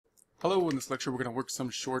Hello, in this lecture we're going to work some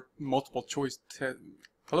short multiple choice test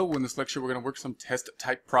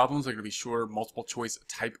type problems. They're going to be short multiple choice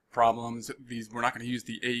type problems. We're not going to use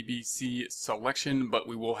the ABC selection, but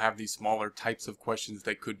we will have these smaller types of questions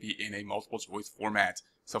that could be in a multiple choice format.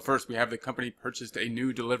 So first we have the company purchased a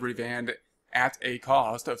new delivery van at a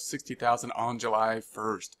cost of $60,000 on July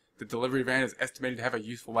 1st. The delivery van is estimated to have a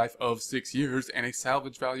useful life of 6 years and a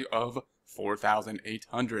salvage value of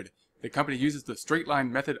 $4,800. The company uses the straight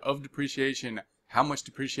line method of depreciation. How much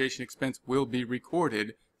depreciation expense will be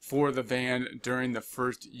recorded for the van during the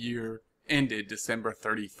first year ended December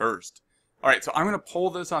 31st? Alright, so I'm going to pull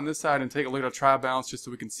this on this side and take a look at a trial balance just so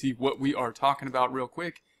we can see what we are talking about real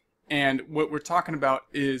quick. And what we're talking about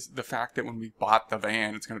is the fact that when we bought the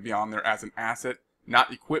van, it's going to be on there as an asset,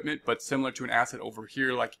 not equipment, but similar to an asset over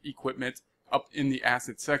here like equipment up in the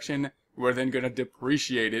asset section. We're then going to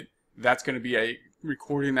depreciate it. That's going to be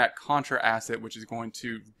recording that contra asset, which is going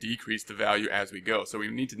to decrease the value as we go. So we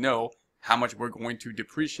need to know how much we're going to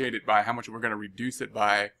depreciate it by, how much we're going to reduce it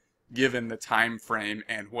by, given the time frame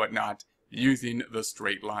and whatnot, using the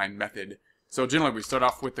straight line method. So generally we start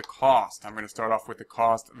off with the cost. I'm going to start off with the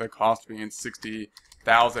cost being $60,000.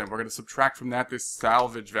 We're going to subtract from that this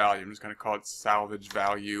salvage value. I'm just going to call it salvage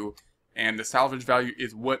value. And the salvage value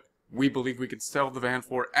is what we believe we can sell the van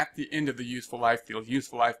for at the end of the useful life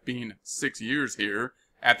being 6 years here.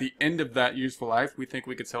 At the end of that useful life, we think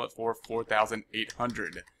we could sell it for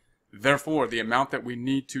 $4,800. Therefore, the amount that we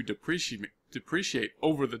need to depreciate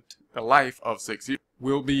over the life of 6 years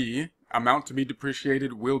will be, amount to be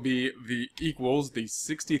depreciated will be equals the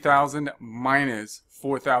 $60,000 minus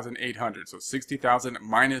 $4,800. So $60,000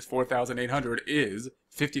 minus $4,800 is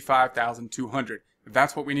 $55,200.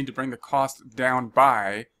 That's what we need to bring the cost down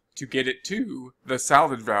by to get it to the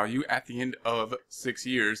salvage value at the end of 6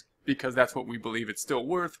 years, because that's what we believe it's still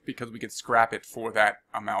worth, because we can scrap it for that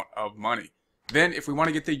amount of money. Then if we want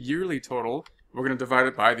to get the yearly total, we're going to divide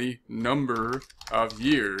it by the number of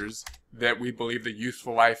years that we believe the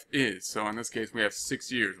useful life is. So in this case we have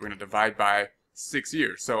 6 years. We're going to divide by 6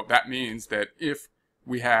 years. So that means that if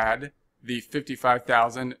we had the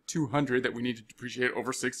 $55,200 that we need to depreciate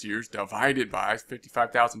over 6 years divided by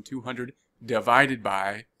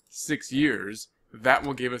 6 years, that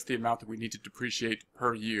will give us the amount that we need to depreciate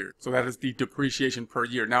per year. So that is the depreciation per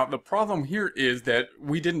year. Now the problem here is that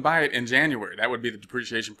we didn't buy it in January. That would be the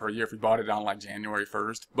depreciation per year if we bought it on like January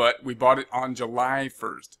 1st, but we bought it on July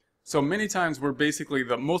 1st. So many times we're basically,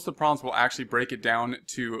 most of the problems will actually break it down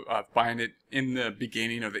to buying it in the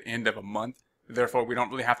beginning or the end of a month. Therefore we don't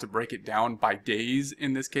really have to break it down by days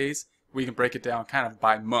in this case. We can break it down kind of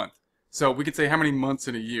by month. So we could say how many months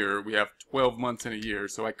in a year. We have 12 months in a year.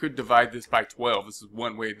 So I could divide this by 12. This is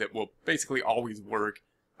one way that will basically always work,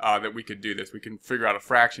 that we could do this. We can figure out a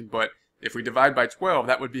fraction, but if we divide by 12,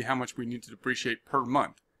 that would be how much we need to depreciate per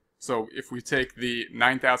month. So if we take the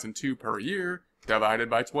 $9,002 per year divided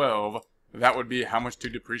by 12, that would be how much to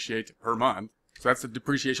depreciate per month. So that's the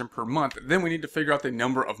depreciation per month. Then we need to figure out the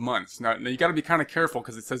number of months. Now you got to be kind of careful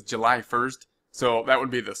because it says July 1st. So that would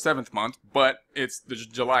be the 7th month, but it's the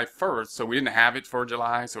July 1st, so we didn't have it for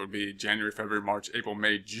July, so it would be January, February, March, April,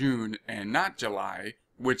 May, June, and not July,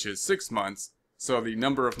 which is 6 months. So the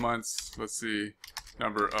number of months, let's see,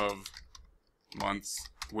 number of months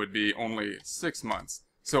would be only 6 months.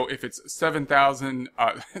 So if it's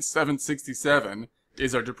 767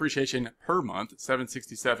 is our depreciation per month,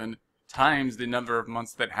 767 times the number of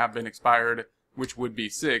months that have been expired, which would be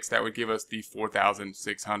 6, that would give us the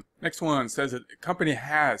 4,600. Next one says that the company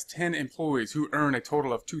has 10 employees who earn a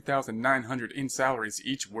total of $2,900 in salaries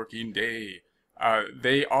each working day.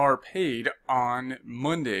 They are paid on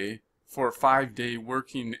Monday for a 5-day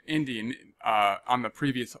working ending on the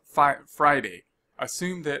previous Friday.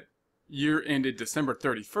 Assume that year ended December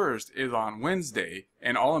 31st is on Wednesday,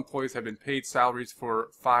 and all employees have been paid salaries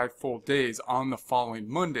for 5 full days on the following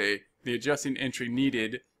Monday. The adjusting entry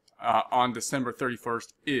needed on December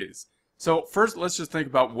 31st is. So first, let's just think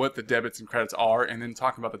about what the debits and credits are and then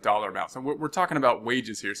talk about the dollar amount. So we're talking about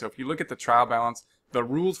wages here. So if you look at the trial balance, the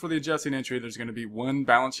rules for the adjusting entry, there's going to be one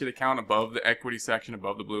balance sheet account above the equity section,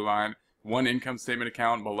 above the blue line, one income statement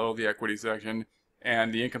account below the equity section,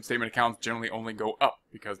 and the income statement accounts generally only go up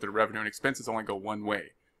because their revenue and expenses only go one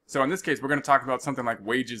way. So in this case, we're going to talk about something like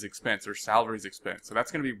wages expense or salaries expense. So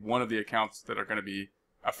that's going to be one of the accounts that are going to be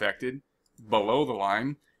affected below the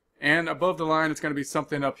line. And above the line, it's going to be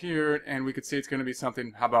something up here, and we could see it's going to be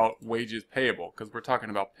something, how about wages payable, because we're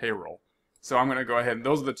talking about payroll. So I'm going to go ahead, and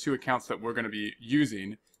those are the two accounts that we're going to be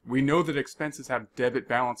using. We know that expenses have debit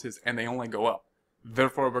balances, and they only go up.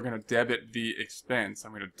 Therefore, we're going to debit the expense.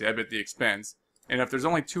 I'm going to debit the expense And if there's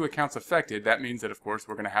only 2 accounts affected, that means that, of course,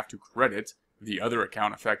 we're going to have to credit the other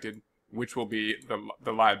account affected, which will be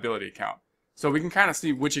the liability account. So we can kind of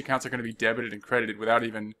see which accounts are going to be debited and credited without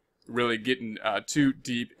even really getting too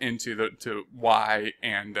deep into why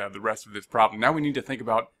and the rest of this problem. Now we need to think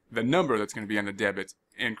about the number that's going to be on the debit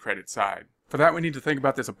and credit side. For that, we need to think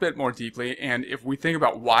about this a bit more deeply, and if we think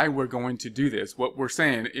about why we're going to do this, what we're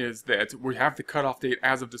saying is that we have the cutoff date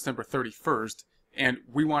as of December 31st, and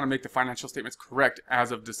we want to make the financial statements correct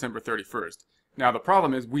as of December 31st. Now the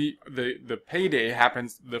problem is the payday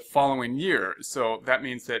happens the following year, so that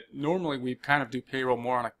means that normally we kind of do payroll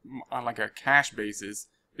more on like a cash basis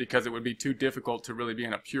because it would be too difficult to really be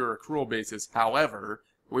on a pure accrual basis. However,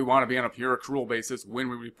 we want to be on a pure accrual basis when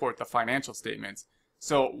we report the financial statements.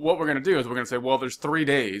 So what we're going to do is we're going to say, well, there's 3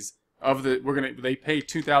 days of they pay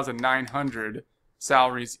 2,900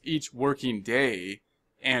 salaries each working day,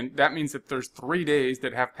 and that means that there's 3 days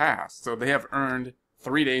that have passed. So they have earned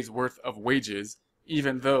 3 days worth of wages,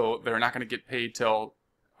 even though they're not going to get paid till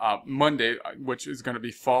Monday, which is going to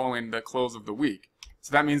be following the close of the week.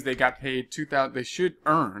 So that means they got paid 2,000. They should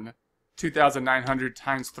earn 2,900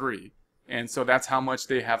 times 3, and so that's how much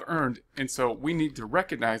they have earned. And so we need to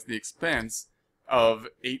recognize the expense of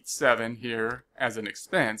 8,700 here as an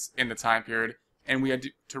expense in the time period, and we had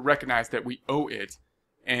to recognize that we owe it,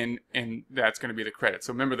 and that's going to be the credit.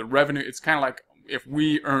 So remember, the revenue, it's kind of like if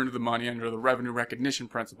we earned the money under the revenue recognition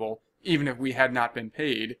principle, even if we had not been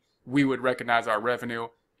paid, we would recognize our revenue.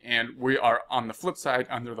 And we are, on the flip side,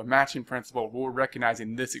 under the matching principle, we're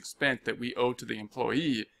recognizing this expense that we owe to the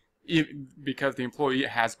employee, because the employee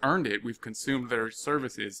has earned it. We've consumed their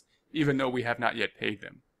services, even though we have not yet paid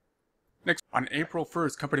them. Next, on April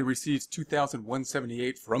 1st, company receives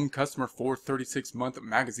 $2,178 from customer for 36-month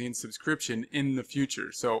magazine subscription in the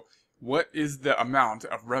future. So what is the amount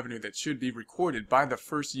of revenue that should be recorded by the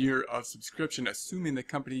first year of subscription, assuming the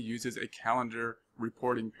company uses a calendar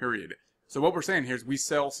reporting period? So what we're saying here is we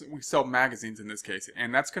sell magazines in this case,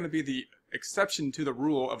 and that's going to be the exception to the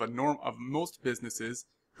rule of most businesses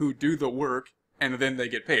who do the work and then they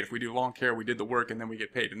get paid. If we do lawn care, we did the work and then we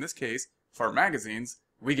get paid. In this case, for magazines,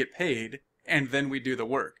 we get paid and then we do the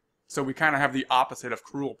work. So we kind of have the opposite of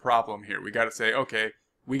accrual problem here. We got to say, okay,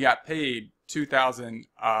 we got paid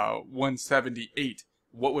 $2,178.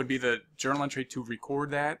 What would be the journal entry to record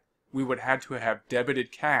that? We would have to have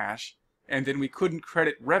debited cash, and then we couldn't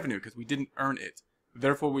credit revenue because we didn't earn it.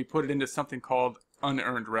 Therefore, we put it into something called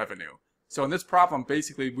unearned revenue. So in this problem,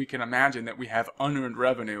 basically, we can imagine that we have unearned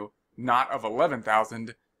revenue, not of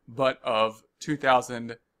 11,000, but of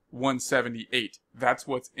 2,178. That's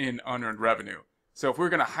what's in unearned revenue. So if we're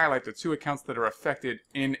going to highlight the 2 accounts that are affected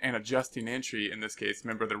in an adjusting entry, in this case,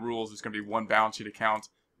 remember the rules, there's going to be 1 balance sheet account,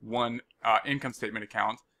 1 income statement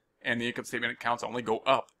account, and the income statement accounts only go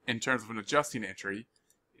up in terms of an adjusting entry.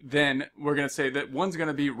 Then we're going to say that one's going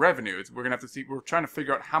to be revenues. We're going to have to see, we're trying to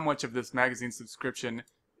figure out how much of this magazine subscription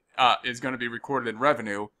is going to be recorded in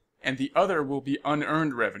revenue, and the other will be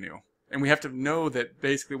unearned revenue. And we have to know that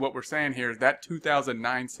basically what we're saying here is that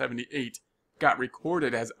 2,978 got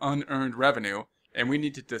recorded as unearned revenue, and we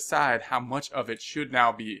need to decide how much of it should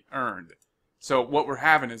now be earned. So what we're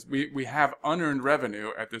having is we have unearned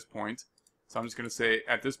revenue at this point. So I'm just going to say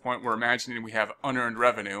at this point we're imagining we have unearned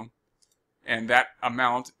revenue, and that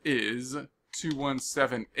amount is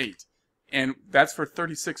 2,178. And that's for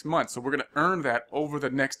 36 months. So we're going to earn that over the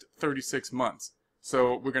next 36 months.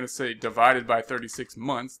 So we're going to say divided by 36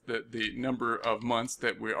 months, the number of months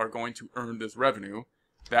that we are going to earn this revenue.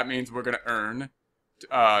 That means we're going to earn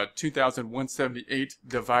 2,178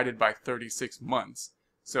 divided by 36 months.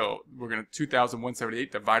 So we're going to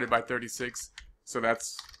 2,178 divided by 36. So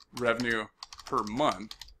that's revenue per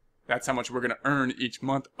month. That's how much we're going to earn each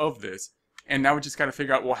month of this. And now we just got to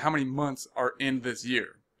figure out, well, how many months are in this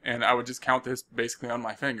year? And I would just count this basically on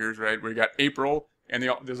my fingers, right? We got April, and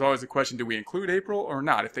there's always a question, do we include April or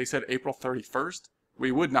not? If they said April 31st,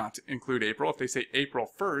 we would not include April. If they say April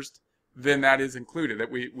 1st, then that is included, that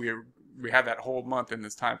we have that whole month in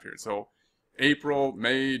this time period. So April,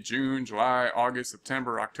 May, June, July, August,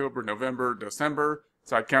 September, October, November, December.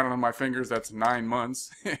 So I counted on my fingers, that's 9 months.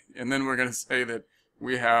 And then we're going to say that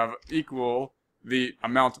we have equal the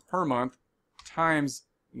amount per month times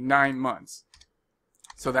 9 months.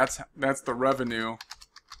 So that's the revenue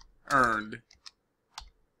earned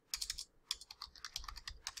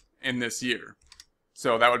in this year.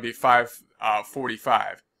 So that would be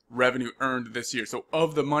 545 revenue earned this year. So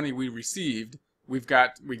of the money we received, we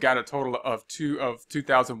got a total of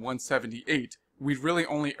 2,178. We've really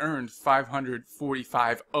only earned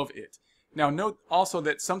 545 of it. Now note also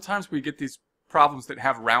that sometimes we get these problems that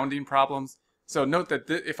have rounding problems. So note that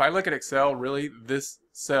if I look at Excel, really this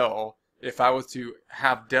cell, if I was to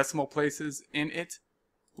have decimal places in it,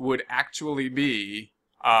 would actually be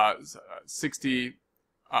 60.5,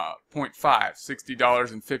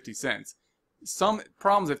 $60.50. Some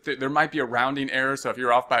problems, if there might be a rounding error, so if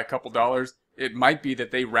you're off by a couple dollars, it might be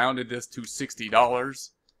that they rounded this to $60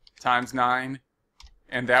 times 9,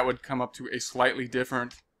 and that would come up to a slightly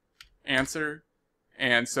different answer.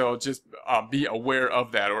 And so just be aware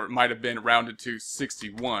of that, or it might have been rounded to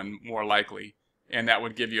 61 more likely, and that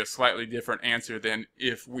would give you a slightly different answer than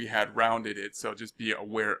if we had rounded it. So just be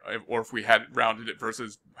aware of, or if we had rounded it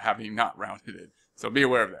versus having not rounded it. So be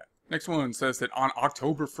aware of that. Next one says that on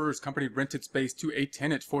October 1st, company rented space to a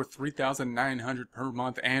tenant for $3,900 per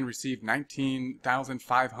month and received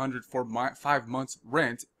 $19,500 for 5 months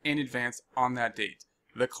rent in advance on that date.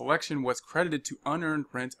 The collection was credited to unearned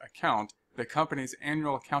rent account. The company's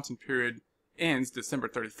annual accounting period ends December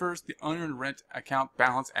 31st. The unearned rent account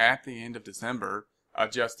balance at the end of December,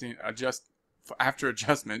 after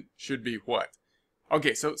adjustment, should be what?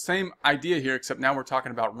 Okay, so same idea here, except now we're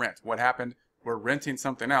talking about rent. What happened? We're renting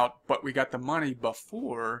something out, but we got the money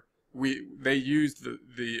before they used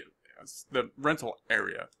the rental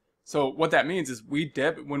area. So what that means is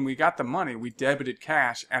when we got the money, we debited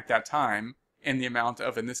cash at that time in the amount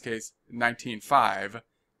of, in this case, $19,500.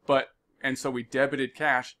 And so we debited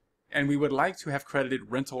cash, and we would like to have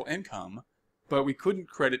credited rental income, but we couldn't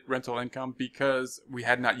credit rental income because we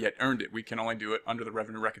had not yet earned it. We can only do it under the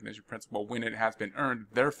revenue recognition principle when it has been earned.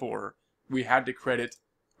 Therefore, we had to credit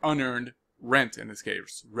unearned rent in this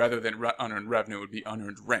case. Rather than unearned revenue, it would be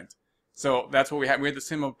unearned rent. So that's what we had. We had the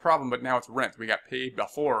same problem, but now it's rent. We got paid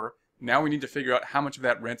before. Now we need to figure out how much of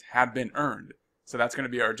that rent had been earned. So that's going to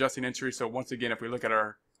be our adjusting entry. So once again, if we look at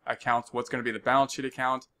our accounts, what's going to be the balance sheet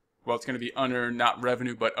account? Well, it's going to be unearned, not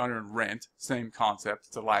revenue, but unearned rent. Same concept.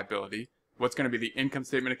 It's a liability. What's going to be the income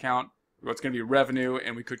statement account? What's going to be revenue,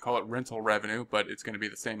 and we could call it rental revenue, but it's going to be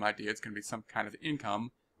the same idea. It's going to be some kind of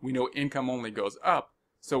income. We know income only goes up.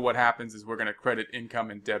 So what happens is we're going to credit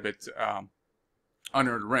income and debit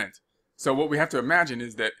unearned rent. So what we have to imagine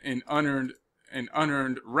is that in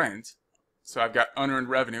unearned rent, so I've got unearned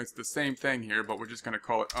revenue. It's the same thing here, but we're just going to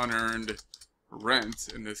call it unearned rent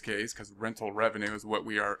in this case, because rental revenue is what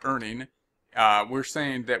we are earning. We're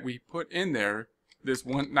saying that we put in there this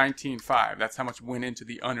 $19,500. That's how much went into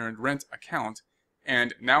the unearned rent account.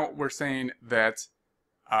 And now we're saying that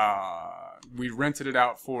we rented it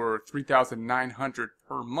out for $3,900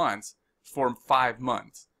 per month for 5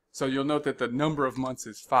 months. So you'll note that the number of months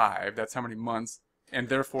is 5. That's how many months. And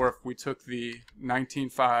therefore, if we took the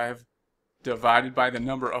 $19,500 divided by the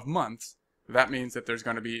number of months, that means that there's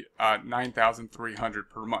going to be $9,300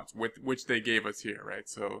 per month, which they gave us here, right?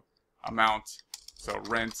 So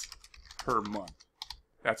rent per month.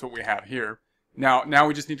 That's what we have here. Now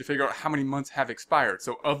we just need to figure out how many months have expired.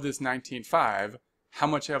 So of this $19,500, how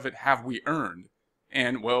much of it have we earned?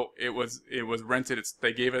 And well, it was rented.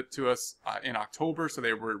 They gave it to us in October, so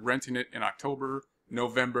they were renting it in October,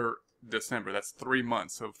 November, December. That's 3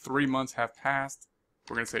 months. So 3 months have passed.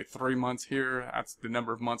 We're going to say 3 months here. That's the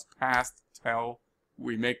number of months passed till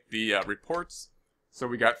we make the reports. So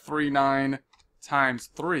we got 3,900 times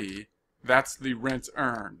 3. That's the rent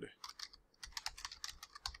earned.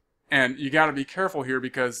 And you got to be careful here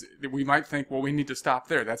because we might think, well, we need to stop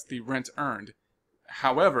there. That's the rent earned.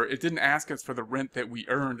 However, it didn't ask us for the rent that we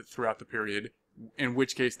earned throughout the period, in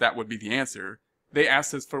which case that would be the answer. They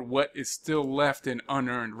asked us for what is still left in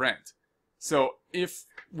unearned rent. So if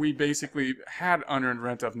we basically had unearned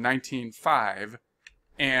rent of $19,500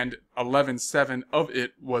 and $11,700 of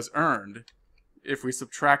it was earned, if we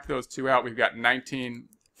subtract those two out, we've got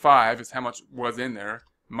 $19,500 is how much was in there,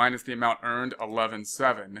 minus the amount earned,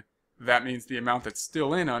 $11,700. That means the amount that's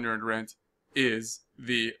still in unearned rent is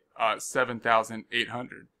the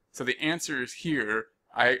 $7,800. So the answer is here.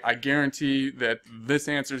 I guarantee that this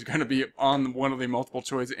answer is going to be on one of the multiple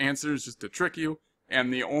choice answers just to trick you.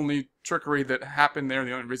 And the only trickery that happened there,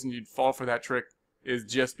 the only reason you'd fall for that trick is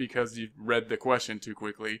just because you read the question too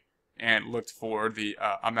quickly and looked for the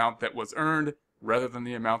amount that was earned rather than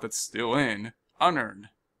the amount that's still in unearned.